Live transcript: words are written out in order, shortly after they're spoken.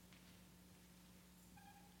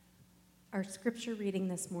Our scripture reading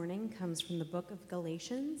this morning comes from the book of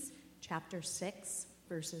Galatians, chapter 6,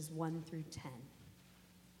 verses 1 through 10.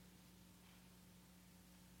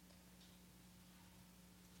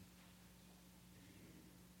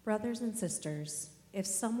 Brothers and sisters, if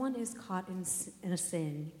someone is caught in a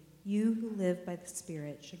sin, you who live by the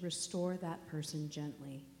Spirit should restore that person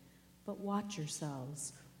gently. But watch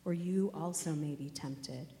yourselves, or you also may be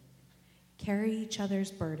tempted. Carry each other's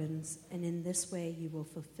burdens, and in this way you will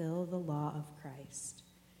fulfill the law of Christ.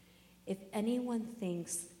 If anyone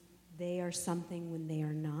thinks they are something when they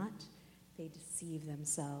are not, they deceive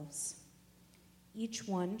themselves. Each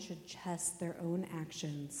one should test their own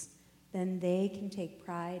actions. Then they can take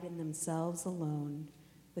pride in themselves alone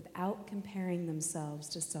without comparing themselves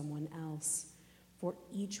to someone else, for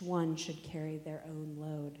each one should carry their own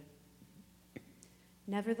load.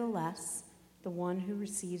 Nevertheless, the one who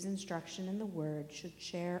receives instruction in the word should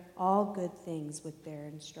share all good things with their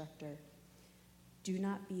instructor. Do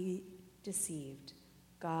not be deceived.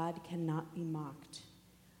 God cannot be mocked.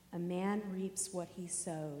 A man reaps what he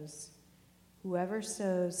sows. Whoever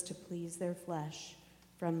sows to please their flesh,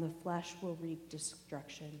 from the flesh will reap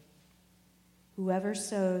destruction. Whoever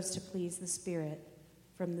sows to please the Spirit,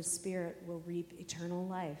 from the Spirit will reap eternal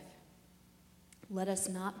life. Let us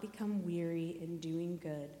not become weary in doing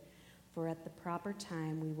good, for at the proper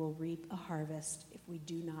time we will reap a harvest if we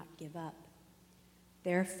do not give up.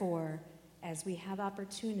 Therefore, as we have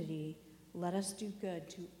opportunity, let us do good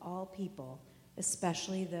to all people,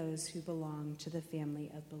 especially those who belong to the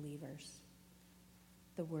family of believers.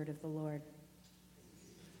 The word of the Lord.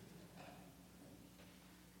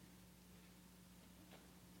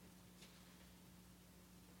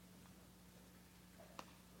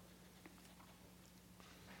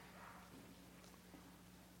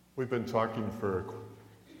 We've been talking for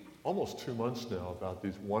almost 2 months now about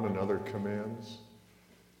these one another commands.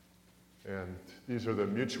 And these are the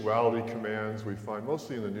mutuality commands we find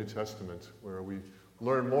mostly in the New Testament, where we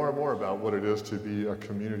learn more and more about what it is to be a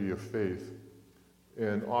community of faith.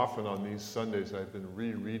 And often on these Sundays, I've been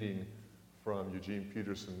rereading from Eugene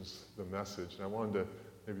Peterson's The Message. And I wanted to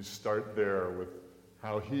maybe start there with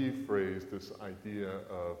how he phrased this idea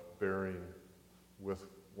of bearing with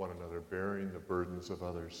one another, bearing the burdens of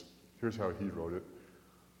others. Here's how he wrote it.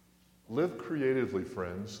 Live creatively,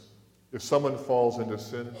 friends. If someone falls into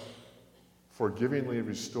sin, forgivingly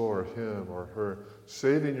restore him or her,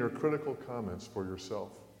 saving your critical comments for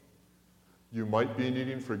yourself. You might be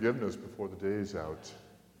needing forgiveness before the day is out.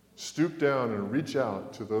 Stoop down and reach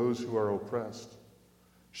out to those who are oppressed.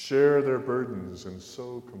 Share their burdens and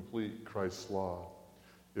so complete Christ's law.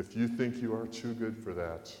 If you think you are too good for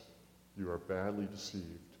that, you are badly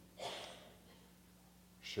deceived.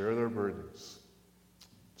 Share their burdens.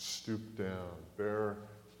 Stoop down. Bear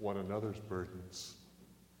one another's burdens.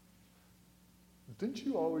 Didn't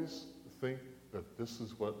you always think that this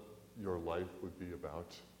is what your life would be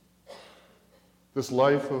about? This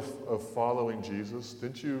life of following Jesus,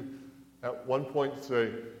 didn't you at one point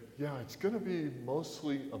say, yeah, it's going to be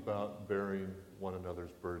mostly about bearing one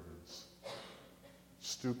another's burdens,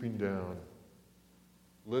 stooping down,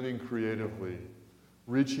 living creatively,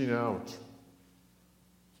 reaching out.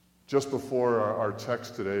 Just before our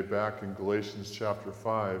text today, back in Galatians chapter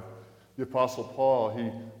 5, the Apostle Paul, he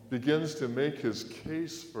begins to make his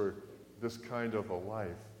case for this kind of a life.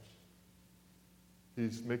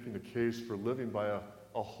 He's making the case for living by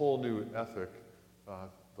a whole new ethic,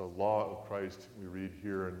 the law of Christ we read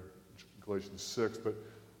here in Galatians 6, but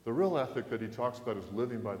the real ethic that he talks about is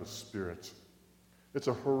living by the Spirit. It's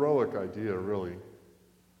a heroic idea, really,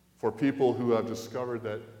 for people who have discovered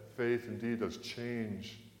that faith indeed does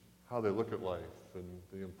change how they look at life, and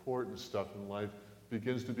the important stuff in life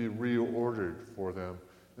begins to be reordered for them.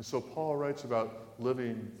 And so Paul writes about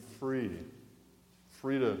living free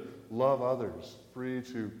to love others, free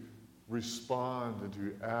to respond and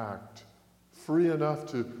to act, free enough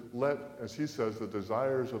to let, as he says, the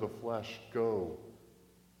desires of the flesh go,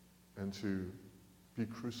 and to be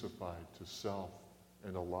crucified to self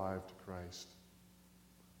and alive to Christ.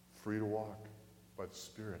 Free to walk by the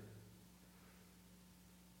Spirit.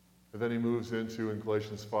 And then he moves into, in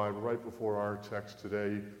Galatians 5, right before our text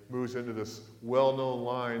today, he moves into this well-known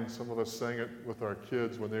line. Some of us sang it with our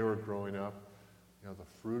kids when they were growing up. You know, the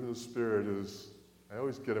fruit of the Spirit is, I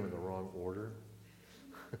always get them in the wrong order.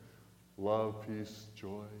 Love, peace,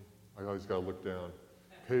 joy. I always got to look down.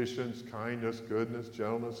 Patience, kindness, goodness,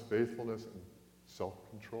 gentleness, faithfulness, and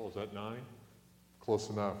self-control. Is that 9? Close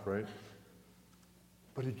enough, right?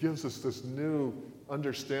 But he gives us this new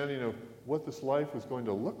understanding of what this life is going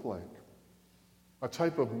to look like. A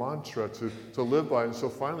type of mantra to live by. And so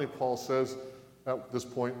finally Paul says, at this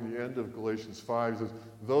point in the end of Galatians 5, he says,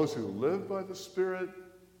 those who live by the Spirit,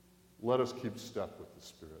 let us keep step with the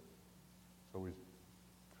Spirit. So we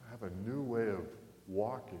have a new way of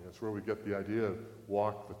walking. That's where we get the idea of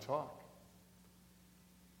walk the talk.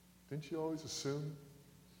 Didn't you always assume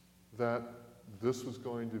that this was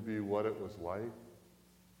going to be what it was like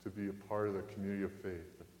to be a part of the community of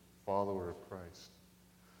faith, a follower of Christ?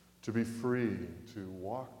 To be free, to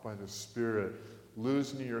walk by the Spirit,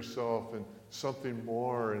 losing yourself in something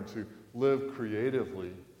more, and to live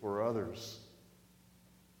creatively for others.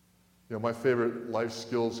 You know, my favorite life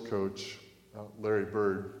skills coach, Larry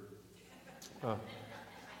Bird,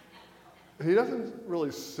 he doesn't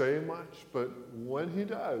really say much, but when he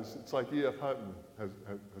does, it's like E.F. Hutton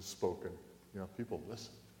has spoken. You know, people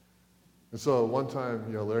listen. And so one time,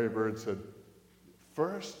 you know, Larry Bird said,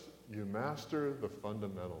 first, you master the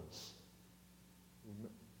fundamentals.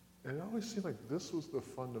 And it always seemed like this was the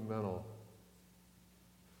fundamental.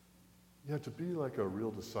 You have to be like a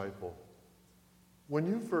real disciple. When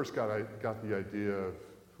you first got the idea of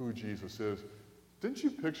who Jesus is, didn't you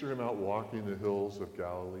picture him out walking the hills of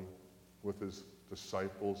Galilee with his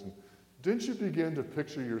disciples? And didn't you begin to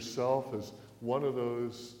picture yourself as one of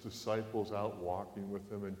those disciples out walking with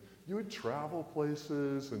him? And you would travel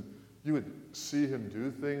places, and you would see him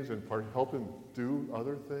do things and help him do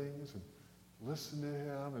other things, and listen to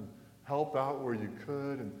him and help out where you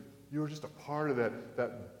could. And you were just a part of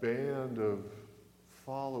that band of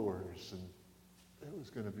followers. And it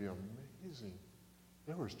was going to be amazing.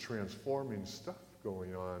 There was transforming stuff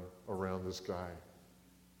going on around this guy.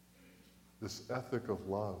 This ethic of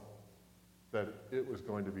love, that it was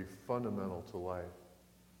going to be fundamental to life.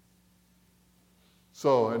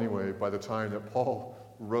 So anyway, by the time that Paul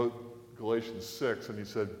wrote Galatians 6, and he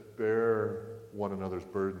said, bear one another's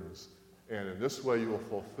burdens, and in this way you will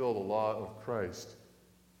fulfill the law of Christ.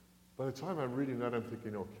 By the time I'm reading that, I'm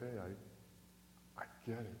thinking, okay, I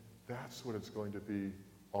get it. That's what it's going to be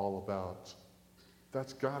all about.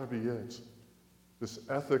 That's got to be it. This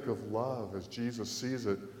ethic of love as Jesus sees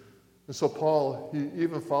it. And so Paul, he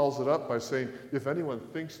even follows it up by saying, if anyone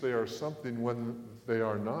thinks they are something when they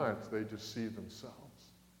are not, they deceive themselves.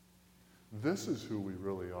 This is who we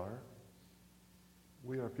really are.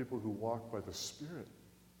 We are people who walk by the Spirit.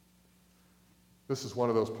 This is one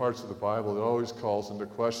of those parts of the Bible that always calls into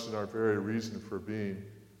question our very reason for being.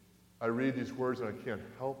 I read these words and I can't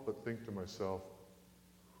help but think to myself,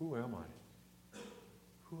 who am I?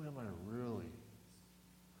 Who am I really?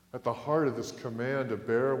 At the heart of this command to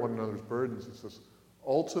bear one another's burdens is this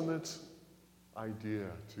ultimate idea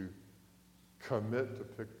to commit to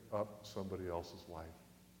pick up somebody else's life.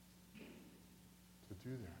 To do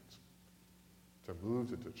that. To move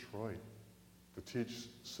to Detroit. To teach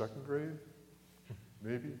second grade?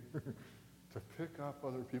 Maybe. To pick up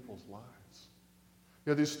other people's lives.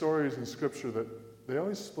 You know, these stories in Scripture that they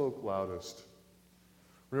always spoke loudest.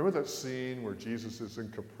 Remember that scene where Jesus is in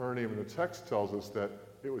Capernaum, and the text tells us that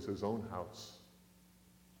it was his own house,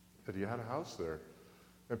 that he had a house there.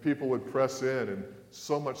 And people would press in, and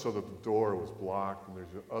so much so that the door was blocked, and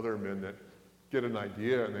there's other men that get an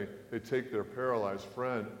idea, and they take their paralyzed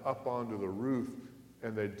friend up onto the roof,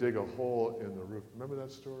 and they dig a hole in the roof. Remember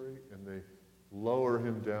that story? And they lower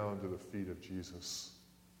him down to the feet of Jesus.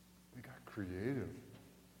 They got creative,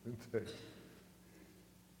 didn't they?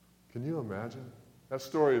 Can you imagine? That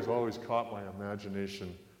story has always caught my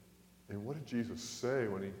imagination. And what did Jesus say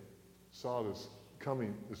when he saw this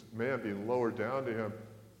man being lowered down to him?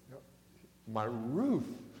 My roof.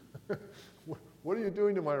 What are you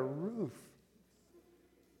doing to my roof?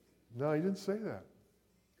 No, he didn't say that.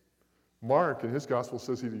 Mark, in his gospel,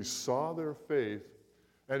 says he saw their faith,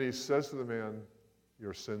 and he says to the man,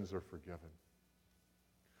 your sins are forgiven.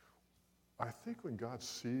 I think when God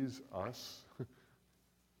sees us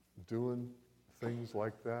doing things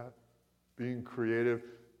like that, being creative,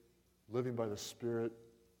 living by the Spirit,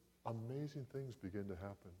 amazing things begin to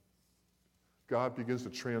happen. God begins to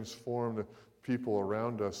transform the people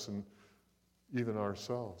around us and even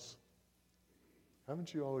ourselves.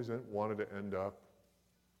 Haven't you always wanted to end up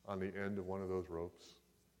on the end of one of those ropes?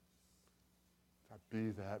 To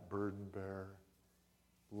be that burden bearer.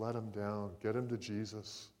 Let him down. Get him to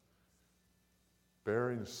Jesus.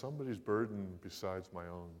 Bearing somebody's burden besides my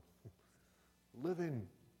own. Living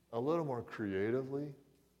a little more creatively.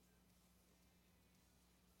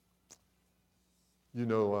 You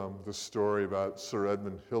know the story about Sir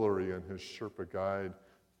Edmund Hillary and his Sherpa guide,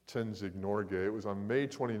 Tenzing Norgay. It was on May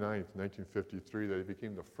 29th, 1953, that he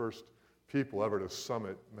became the first people ever to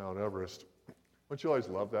summit Mount Everest. Don't you always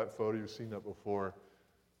love that photo? You've seen that before.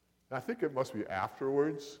 I think it must be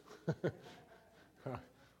afterwards.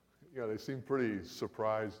 they seemed pretty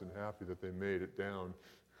surprised and happy that they made it down.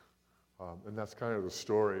 And that's kind of the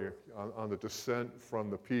story. On the descent from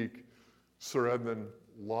the peak, Sir Edmund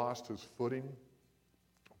lost his footing,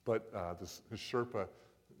 but his Sherpa,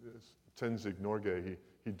 Tenzing Norgay,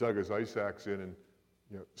 he dug his ice axe in and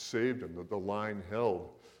saved him. The line held,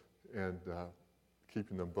 and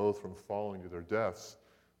keeping them both from falling to their deaths.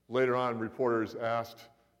 Later on, reporters asked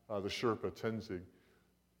the Sherpa Tenzing,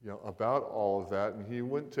 about all of that, and he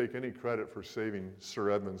wouldn't take any credit for saving Sir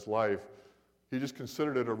Edmund's life. He just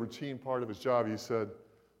considered it a routine part of his job. He said,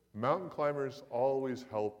 "Mountain climbers always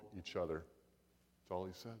help each other." That's all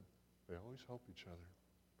he said. They always help each other.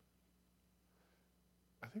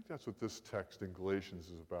 I think that's what this text in Galatians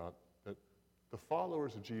is about, that the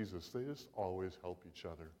followers of Jesus, they just always help each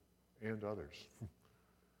other and others.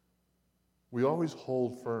 We always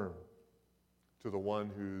hold firm to the one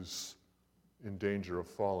who's in danger of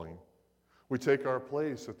falling. We take our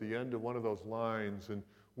place at the end of one of those lines and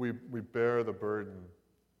we bear the burden.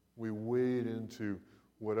 We wade into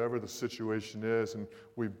whatever the situation is and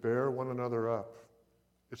we bear one another up.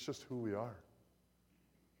 It's just who we are.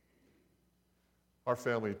 Our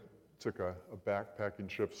family took a backpacking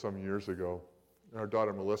trip some years ago. Our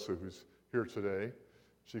daughter Melissa, who's here today,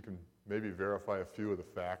 she can maybe verify a few of the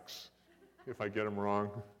facts if I get them wrong.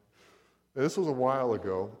 And this was a while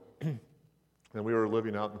ago. And we were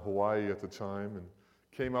living out in Hawaii at the time and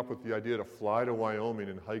came up with the idea to fly to Wyoming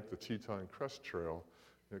and hike the Teton Crest Trail.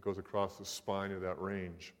 And it goes across the spine of that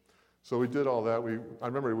range. So we did all that. I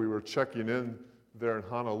remember we were checking in there in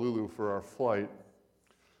Honolulu for our flight.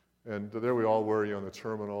 And there we all were on the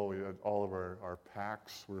terminal. We had all of our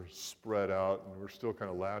packs were spread out and we were still kind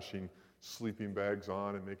of lashing sleeping bags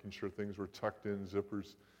on and making sure things were tucked in,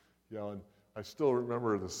 zippers. And I still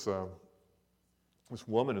remember this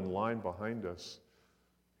woman in line behind us,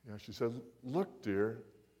 she said, "Look, dear,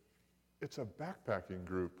 it's a backpacking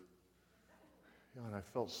group." And I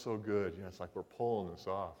felt so good. It's like we're pulling this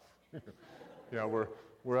off.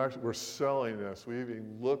 We're selling this. We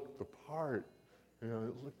even look the part.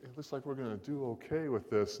 It looks like we're going to do okay with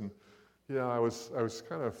this. And I was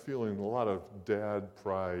kind of feeling a lot of dad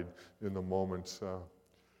pride in the moment.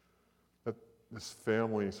 That this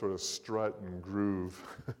family sort of strut and groove.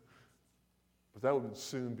 But that would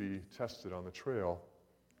soon be tested on the trail.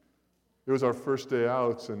 It was our first day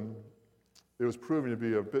out, and it was proving to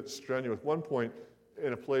be a bit strenuous. At one point,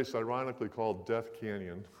 in a place ironically called Death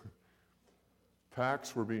Canyon,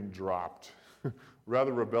 packs were being dropped,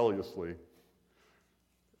 rather rebelliously.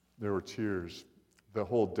 There were tears. The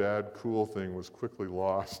whole dad cool thing was quickly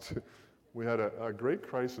lost. We had a great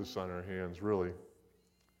crisis on our hands, really.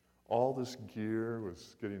 All this gear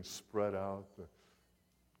was getting spread out. The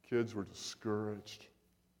kids were discouraged.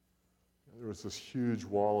 There was this huge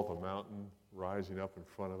wall of a mountain rising up in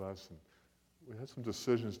front of us, and we had some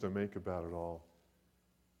decisions to make about it all.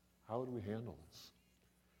 How would we handle this?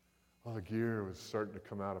 Well, the gear was starting to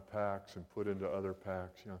come out of packs and put into other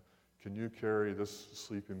packs. Can you carry this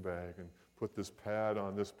sleeping bag and put this pad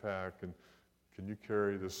on this pack, and can you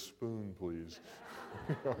carry this spoon, please?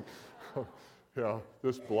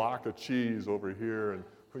 This block of cheese over here, and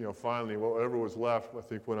finally, whatever was left, I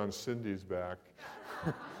think, went on Cindy's back.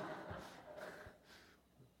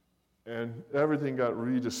 And everything got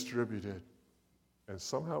redistributed. And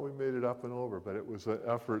somehow we made it up and over, but it was an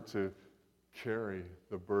effort to carry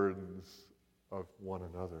the burdens of one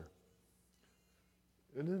another.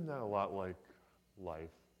 And isn't that a lot like life?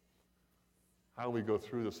 How we go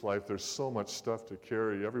through this life, there's so much stuff to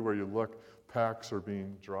carry. Everywhere you look, packs are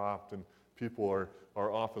being dropped, and people are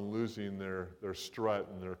often losing their strut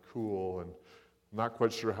and their cool and not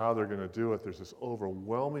quite sure how they're going to do it. There's this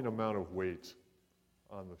overwhelming amount of weight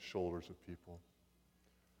on the shoulders of people.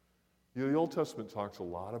 The Old Testament talks a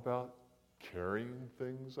lot about carrying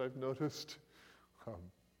things, I've noticed.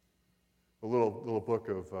 The little book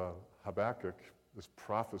of Habakkuk, this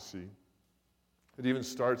prophecy, it even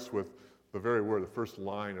starts with the very word. The first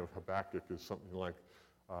line of Habakkuk is something like,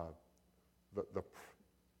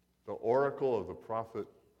 the oracle of the prophet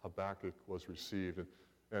Habakkuk was received.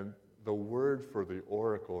 And the word for the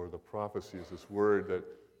oracle or the prophecy is this word that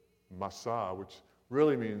masah, which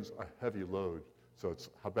really means a heavy load. So it's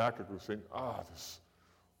Habakkuk was saying, this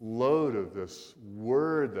load of this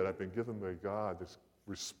word that I've been given by God, this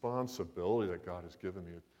responsibility that God has given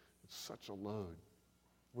me, it's such a load.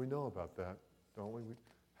 We know about that, don't we? We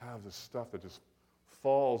have this stuff that just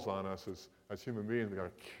falls on us as human beings. We've got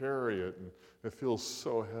to carry it, and it feels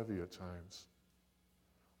so heavy at times.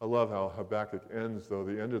 I love how Habakkuk ends, though.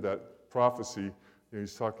 The end of that prophecy,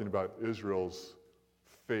 he's talking about Israel's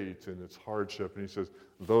fate and its hardship. And he says,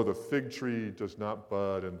 though the fig tree does not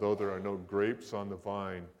bud, and though there are no grapes on the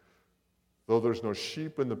vine, though there's no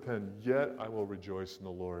sheep in the pen, yet I will rejoice in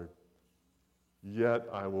the Lord. Yet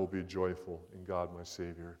I will be joyful in God my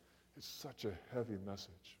Savior. It's such a heavy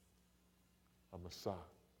message. A Messiah.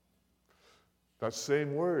 That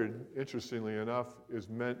same word, interestingly enough, is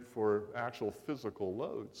meant for actual physical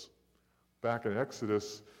loads. Back in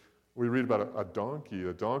Exodus, we read about a donkey.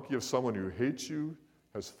 A donkey of someone who hates you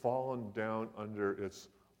has fallen down under its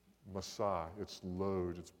Messiah, its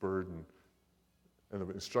load, its burden. And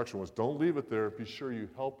the instruction was, don't leave it there. Be sure you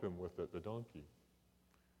help him with it, the donkey.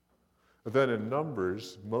 And then in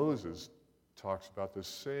Numbers, Moses talks about the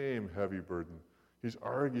same heavy burden. He's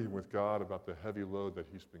arguing with God about the heavy load that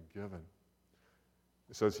he's been given.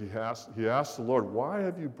 It says he asked the Lord, why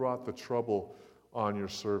have you brought the trouble on your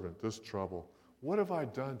servant, this trouble? What have I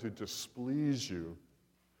done to displease you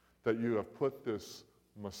that you have put this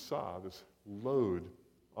Messiah, this load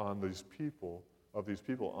on these people,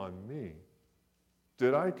 on me?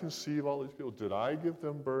 Did I conceive all these people? Did I give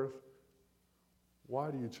them birth?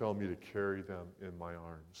 Why do you tell me to carry them in my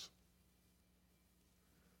arms?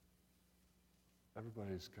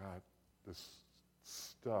 Everybody's got this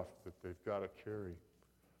stuff that they've got to carry.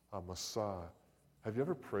 A Messiah. Have you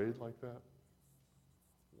ever prayed like that?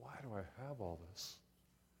 Why do I have all this?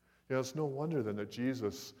 You know, it's no wonder then that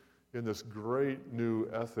Jesus, in this great new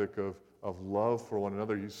ethic of love for one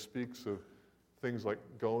another, he speaks of things like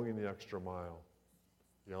going the extra mile.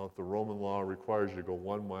 You know, if the Roman law requires you to go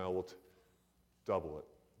 1 mile, we'll double it.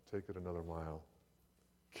 Take it another mile.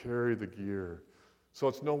 Carry the gear. So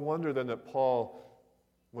it's no wonder then that Paul,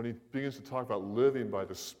 when he begins to talk about living by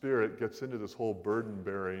the Spirit, gets into this whole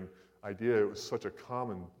burden-bearing idea. It was such a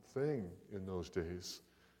common thing in those days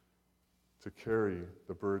to carry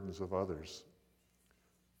the burdens of others.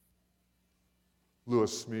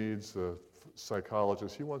 Lewis Smedes, the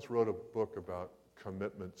psychologist, he once wrote a book about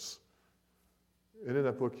commitments. And in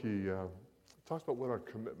that book, he talks about what our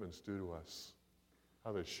commitments do to us,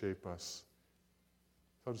 how they shape us.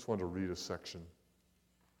 So I just wanted to read a section.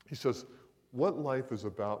 He says, what life is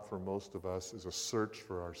about for most of us is a search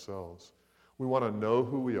for ourselves. We want to know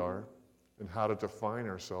who we are and how to define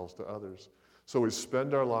ourselves to others. So we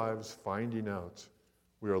spend our lives finding out.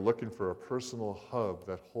 We are looking for a personal hub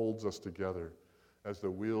that holds us together as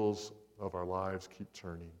the wheels of our lives keep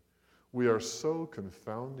turning. We are so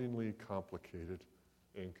confoundingly complicated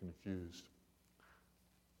and confused.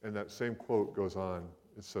 And that same quote goes on.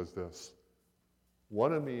 It says this,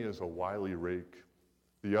 one of me is a wily rake.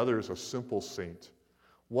 The other is a simple saint.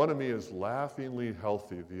 One of me is laughingly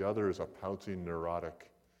healthy. The other is a pouting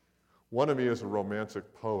neurotic. One of me is a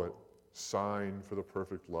romantic poet, sighing for the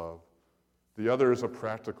perfect love. The other is a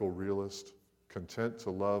practical realist, content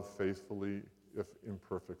to love faithfully, if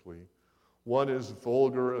imperfectly. One is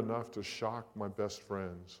vulgar enough to shock my best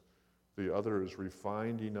friends. The other is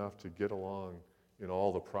refined enough to get along in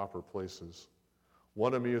all the proper places.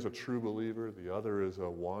 One of me is a true believer. The other is a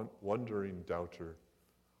wondering doubter.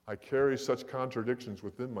 I carry such contradictions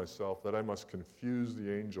within myself that I must confuse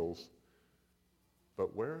the angels.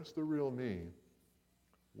 But where is the real me?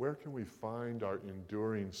 Where can we find our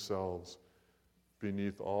enduring selves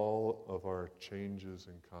beneath all of our changes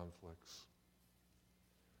and conflicts?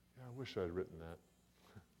 Yeah, I wish I had written that.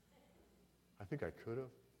 I think I could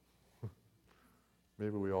have.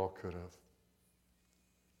 Maybe we all could have.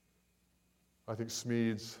 I think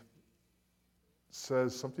Smedes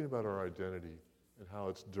says something about our identity and how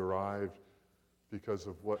it's derived because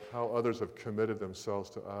of how others have committed themselves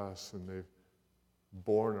to us and they've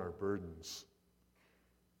borne our burdens.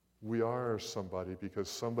 We are somebody because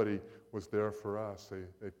somebody was there for us.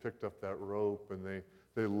 They picked up that rope and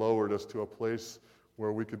they lowered us to a place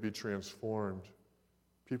where we could be transformed.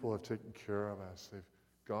 People have taken care of us. They've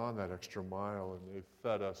gone that extra mile and they've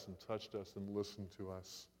fed us and touched us and listened to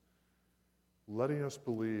us, letting us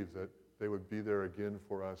believe that they would be there again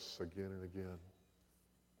for us again and again.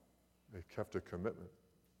 They've kept a commitment.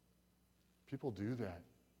 People do that.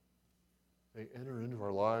 They enter into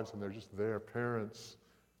our lives and they're just there, parents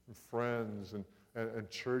and friends and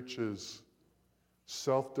churches,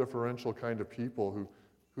 self-differential kind of people who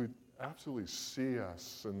absolutely see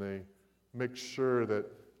us and they make sure that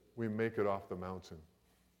we make it off the mountain.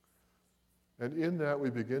 And in that we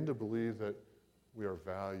begin to believe that we are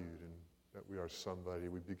valued and that we are somebody.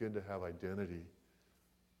 We begin to have identity.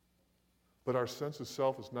 But our sense of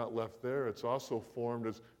self is not left there. It's also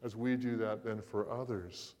formed as we do that then for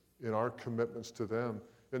others, in our commitments to them,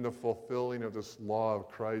 in the fulfilling of this law of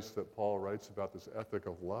Christ that Paul writes about, this ethic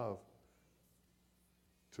of love,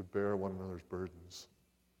 to bear one another's burdens.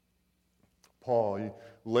 Paul, he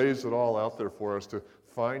lays it all out there for us to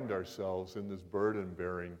find ourselves in this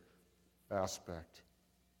burden-bearing aspect,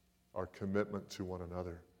 our commitment to one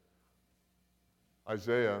another.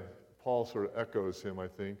 Isaiah, Paul sort of echoes him, I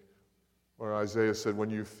think, where Isaiah said, when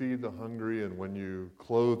you feed the hungry and when you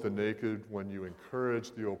clothe the naked, when you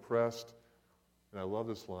encourage the oppressed, and I love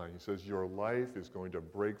this line, he says, your life is going to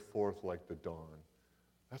break forth like the dawn.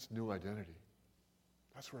 That's new identity.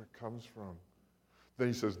 That's where it comes from. Then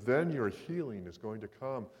he says, then your healing is going to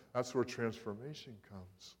come. That's where transformation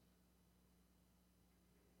comes.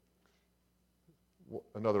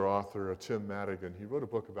 Another author, Tim Madigan, he wrote a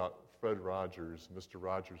book about Fred Rogers, Mr.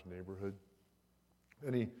 Rogers' Neighborhood.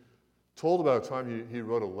 And he told about a time he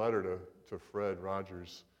wrote a letter to Fred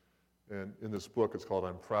Rogers. And in this book, it's called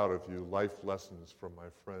I'm Proud of You, Life Lessons from My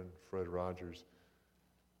Friend Fred Rogers.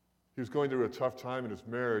 He was going through a tough time in his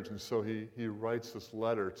marriage, and so he writes this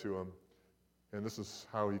letter to him. And this is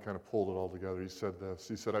how he kind of pulled it all together. He said this.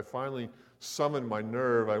 He said, I finally summoned my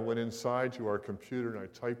nerve. I went inside to our computer and I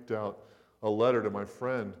typed out a letter to my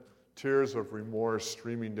friend, tears of remorse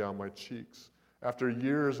streaming down my cheeks. After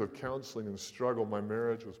years of counseling and struggle, my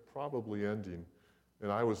marriage was probably ending,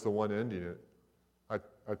 and I was the one ending it.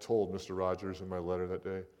 I told Mr. Rogers in my letter that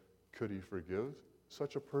day, could he forgive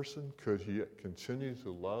such a person? Could he continue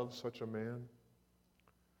to love such a man?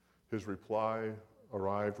 His reply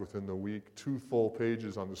arrived within the week, 2 full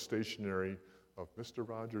pages on the stationery of Mr.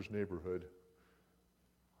 Rogers' Neighborhood.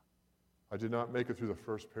 I did not make it through the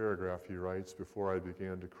first paragraph, he writes, before I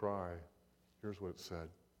began to cry. Here's what it said.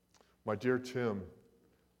 My dear Tim,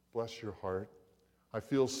 bless your heart. I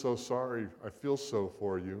feel so sorry. I feel so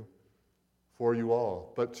for you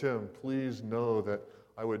all. But Tim, please know that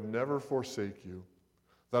I would never forsake you,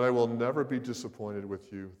 that I will never be disappointed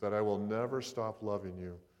with you, that I will never stop loving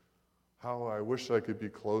you. How I wish I could be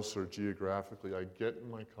closer geographically. I'd get in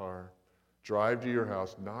my car, drive to your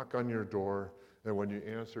house, knock on your door, and when you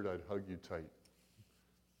answered, I'd hug you tight.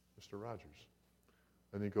 Mr. Rogers.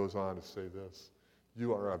 And he goes on to say this.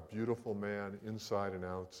 You are a beautiful man inside and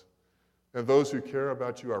out. And those who care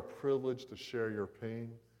about you are privileged to share your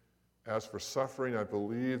pain. As for suffering, I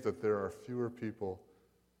believe that there are fewer people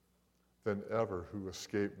than ever who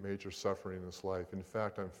escape major suffering in this life. In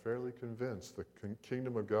fact, I'm fairly convinced the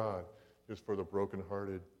kingdom of God is for the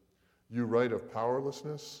brokenhearted. You write of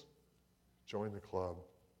powerlessness? Join the club.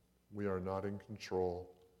 We are not in control.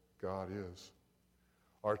 God is.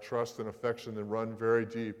 Our trust and affection then run very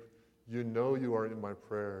deep. You know you are in my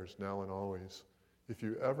prayers now and always. If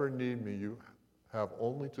you ever need me, you have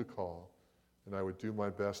only to call, and I would do my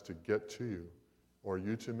best to get to you, or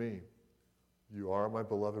you to me. You are my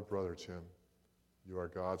beloved brother, Tim. You are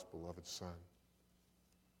God's beloved son.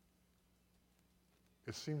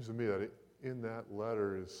 It seems to me that in that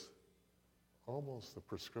letter is almost the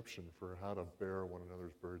prescription for how to bear one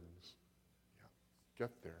another's burdens. Yeah,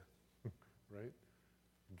 get there, right?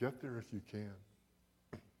 Get there if you can.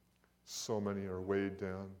 So many are weighed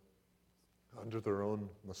down under their own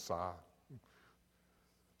Messiah.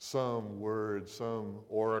 Some word, some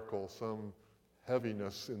oracle, some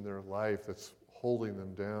heaviness in their life that's holding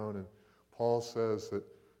them down. And Paul says that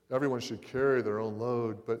everyone should carry their own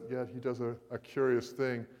load, but yet he does a curious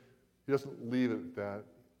thing. He doesn't leave it at that.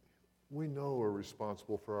 We know we're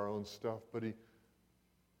responsible for our own stuff, but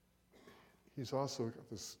he's also got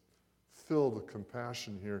this filled with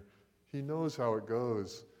compassion here. He knows how it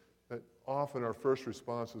goes. That often our first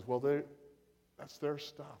response is, well, that's their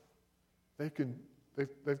stuff. They've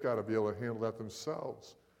got to be able to handle that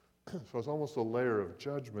themselves. So it's almost a layer of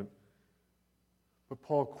judgment. But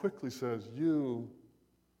Paul quickly says, you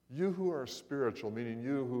who are spiritual, meaning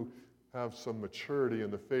you who have some maturity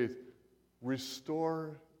in the faith,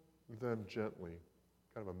 restore them gently.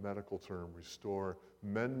 Kind of a medical term, restore,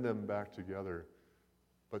 mend them back together,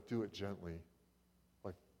 but do it gently,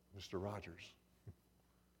 like Mr. Rogers.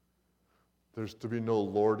 There's to be no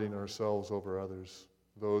lording ourselves over others,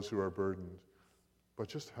 those who are burdened, but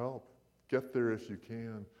just help. Get there if you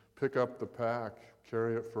can. Pick up the pack,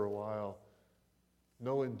 carry it for a while.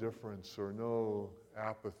 No indifference or no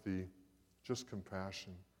apathy, just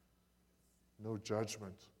compassion. No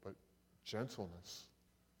judgment, but gentleness.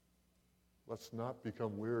 Let's not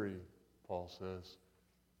become weary, Paul says,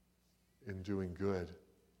 in doing good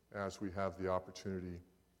as we have the opportunity.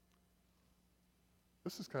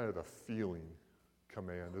 This is kind of the feeling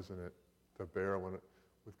command, isn't it? To bear when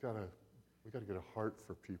we've got to get a heart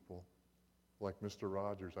for people. Like Mr.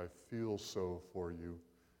 Rogers, I feel so for you.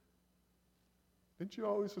 Didn't you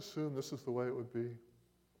always assume this is the way it would be?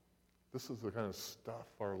 This is the kind of stuff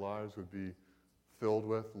our lives would be filled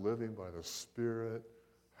with, living by the Spirit,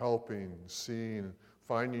 helping, seeing,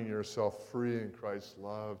 finding yourself free in Christ's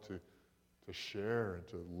love to share and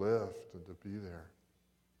to lift and to be there.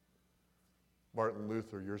 Martin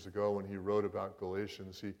Luther, years ago, when he wrote about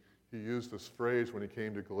Galatians, he used this phrase when he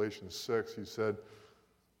came to Galatians 6. He said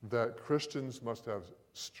that Christians must have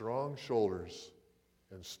strong shoulders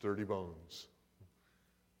and sturdy bones.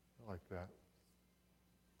 I like that.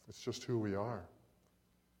 It's just who we are.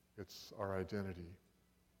 It's our identity.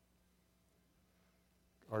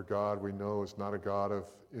 Our God, we know, is not a God of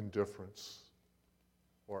indifference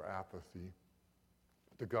or apathy.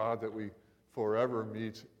 The God that we forever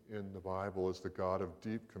meet in the Bible is the God of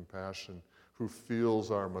deep compassion who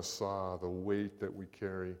feels our Messiah, the weight that we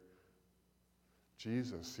carry.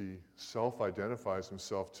 Jesus, he self-identifies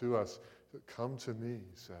himself to us. Come to me,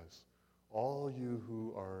 he says, all you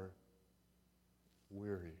who are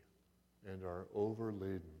weary and are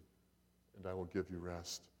overladen, and I will give you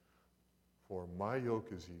rest. For my yoke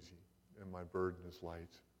is easy and my burden is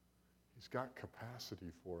light. He's got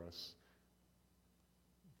capacity for us.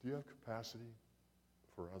 Do you have capacity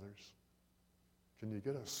for others? Can you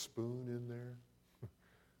get a spoon in there?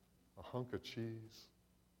 A hunk of cheese?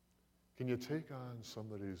 Can you take on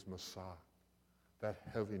somebody's Messiah, that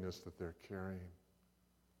heaviness that they're carrying?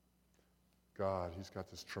 God, he's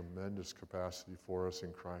got this tremendous capacity for us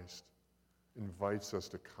in Christ. Invites us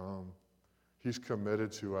to come. He's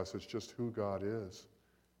committed to us. It's just who God is.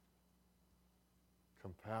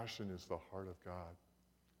 Compassion is the heart of God.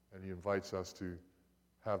 And he invites us to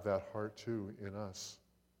have that heart too in us.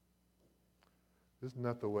 Isn't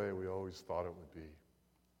that the way we always thought it would be?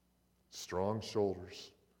 Strong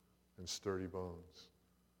shoulders and sturdy bones.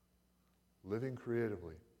 Living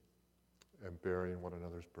creatively and bearing one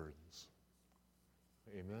another's burdens.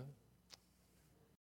 Amen.